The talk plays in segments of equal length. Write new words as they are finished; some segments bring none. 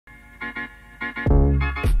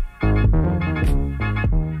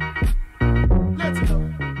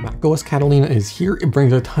macOS Catalina is here. It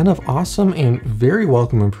brings a ton of awesome and very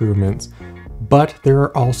welcome improvements, but there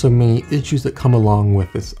are also many issues that come along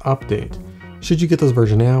with this update. Should you get this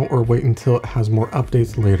version now or wait until it has more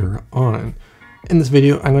updates later on? In this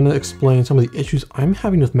video, I'm going to explain some of the issues I'm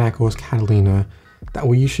having with macOS Catalina. That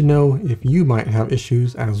way you should know if you might have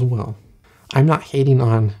issues as well. I'm not hating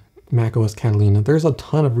on macOS Catalina. There's a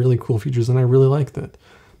ton of really cool features and I really like that.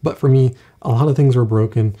 But for me, a lot of things were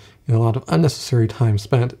broken and a lot of unnecessary time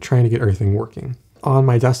spent trying to get everything working. On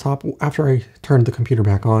my desktop, after I turned the computer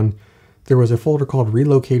back on, there was a folder called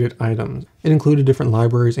Relocated Items. It included different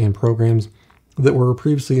libraries and programs that were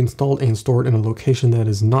previously installed and stored in a location that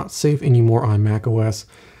is not safe anymore on macOS,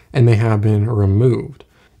 and they have been removed.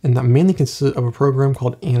 And that mainly consisted of a program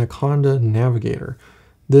called Anaconda Navigator.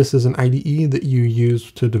 This is an IDE that you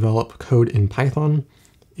use to develop code in Python,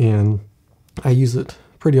 and I use it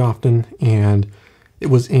pretty often, and it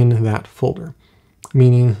was in that folder,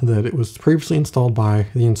 meaning that it was previously installed by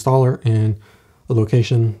the installer in a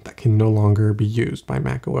location that can no longer be used by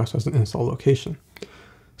macOS as an install location.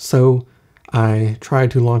 So I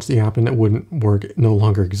tried to launch the app and it wouldn't work. It no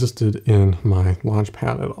longer existed in my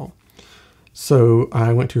Launchpad at all. So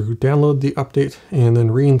I went to download the update and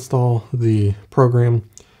then reinstall the program,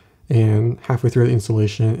 and halfway through the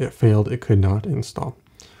installation it failed. It could not install.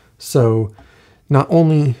 So not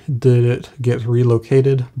only did it get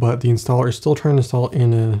relocated, but the installer is still trying to install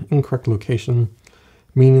in an incorrect location,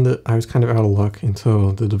 meaning that I was kind of out of luck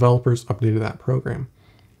until the developers updated that program.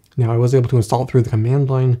 Now I was able to install it through the command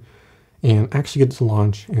line and actually get it to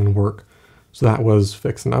launch and work. So that was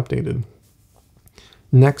fixed and updated.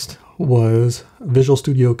 Next was Visual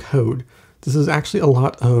Studio Code. This is actually a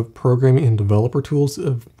lot of programming and developer tools that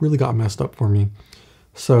have really got messed up for me.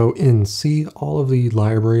 So in C, all of the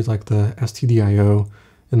libraries like the stdio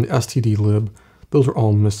and the stdlib, those are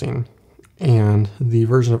all missing. And the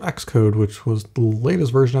version of Xcode, which was the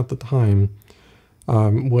latest version at the time,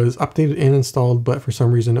 was updated and installed, but for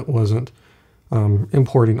some reason it wasn't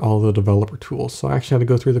importing all the developer tools. So I actually had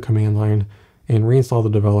to go through the command line and reinstall the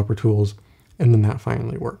developer tools, and then that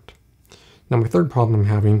finally worked. Now my third problem I'm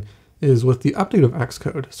having is with the update of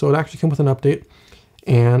Xcode. So it actually came with an update,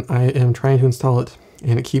 and I am trying to install it,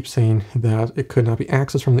 and it keeps saying that it could not be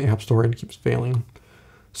accessed from the App Store, and it keeps failing.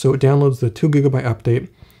 So it downloads the 2 GB update,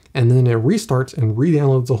 and then it restarts and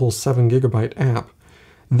re-downloads the whole 7 GB app.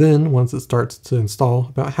 Then once it starts to install,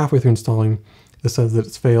 about halfway through installing, it says that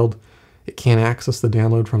it's failed. It can't access the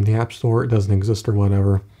download from the App Store, it doesn't exist or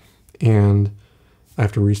whatever, and I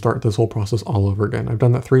have to restart this whole process all over again. I've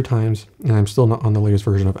done that 3 times, and I'm still not on the latest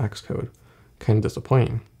version of Xcode. Kind of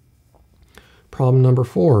disappointing. Problem number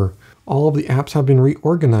 4. All of the apps have been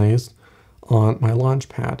reorganized on my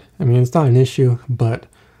Launchpad. I mean, it's not an issue, but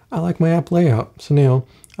I like my app layout. So now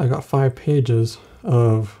I got 5 pages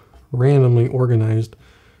of randomly organized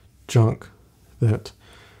junk that,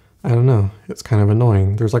 I don't know, it's kind of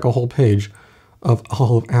annoying. There's like a whole page of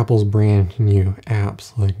all of Apple's brand new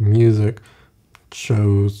apps, like music,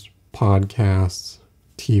 shows, podcasts,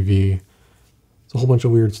 TV. It's a whole bunch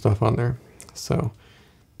of weird stuff on there. So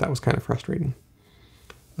that was kind of frustrating.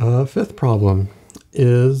 5th problem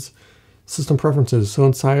is system preferences. So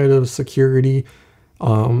inside of security, I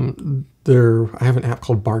have an app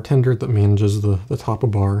called Bartender that manages the top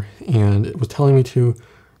of bar, and it was telling me to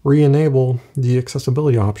re-enable the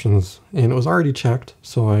accessibility options, and it was already checked.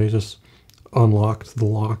 So I just unlocked the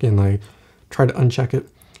lock and I tried to uncheck it,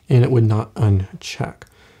 and it would not uncheck.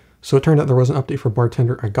 So it turned out there was an update for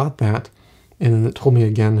Bartender. I got that, and then it told me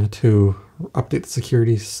again to update the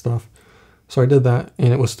security stuff. So I did that,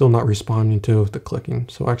 and it was still not responding to the clicking.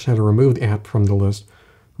 So I actually had to remove the app from the list,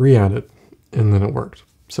 re-add it, and then it worked.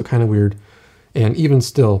 So kind of weird. And even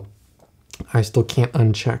still, I still can't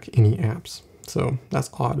uncheck any apps. So that's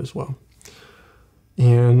odd as well.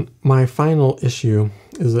 And my final issue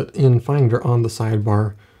is that in Finder on the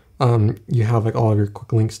sidebar, you have like all of your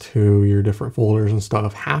quick links to your different folders and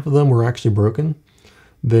stuff. Half of them were actually broken.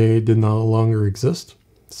 They did no longer exist.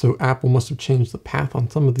 So Apple must have changed the path on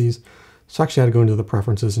some of these. So I actually had to go into the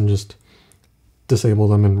preferences and just disable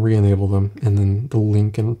them and re-enable them, and then the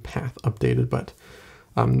link and path updated, but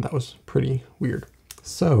that was pretty weird.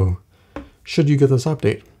 So should you get this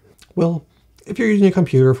update? Well, if you're using a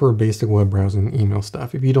computer for basic web browsing, email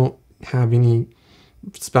stuff, if you don't have any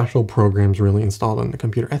special programs really installed on the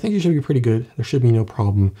computer, I think you should be pretty good. There should be no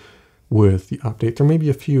problem with the update. There may be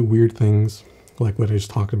a few weird things like what I just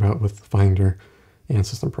talked about with Finder and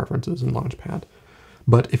system preferences and Launchpad.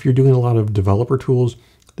 But if you're doing a lot of developer tools,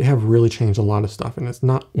 they have really changed a lot of stuff, and it's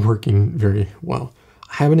not working very well.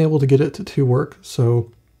 I haven't been able to get it to work,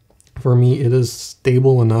 so for me it is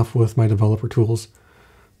stable enough with my developer tools,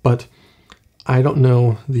 But I don't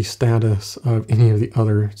know the status of any of the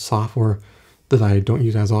other software that I don't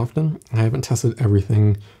use as often. I haven't tested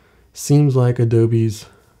everything. Seems like Adobe's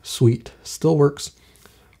suite still works,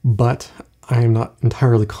 but I am not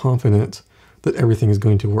entirely confident that everything is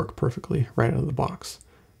going to work perfectly right out of the box.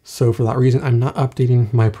 So for that reason, I'm not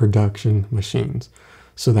updating my production machines.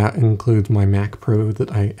 So that includes my Mac Pro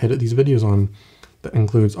that I edit these videos on. That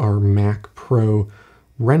includes our Mac Pro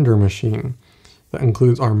render machine. That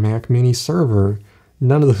includes our Mac Mini server.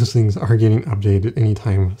 None of those things are getting updated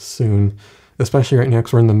anytime soon, especially right now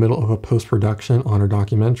because we're in the middle of a post-production on our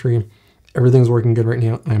documentary. Everything's working good right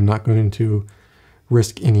now. I'm not going to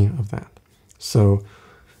risk any of that. So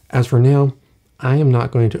as for now, I am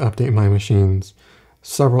not going to update my machines.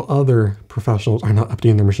 Several other professionals are not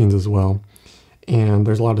updating their machines as well. And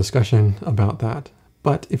there's a lot of discussion about that.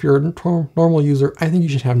 But if you're a normal user, I think you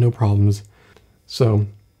should have no problems. So,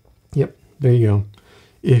 yep, there you go.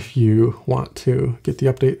 If you want to get the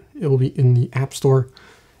update, it will be in the App Store.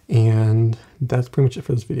 And that's pretty much it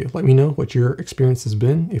for this video. Let me know what your experience has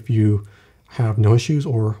been, if you have no issues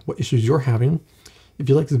or what issues you're having. If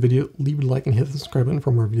you like this video, leave a like and hit the subscribe button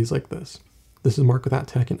for more videos like this. This is Mark with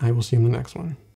Tech, and I will see you in the next one.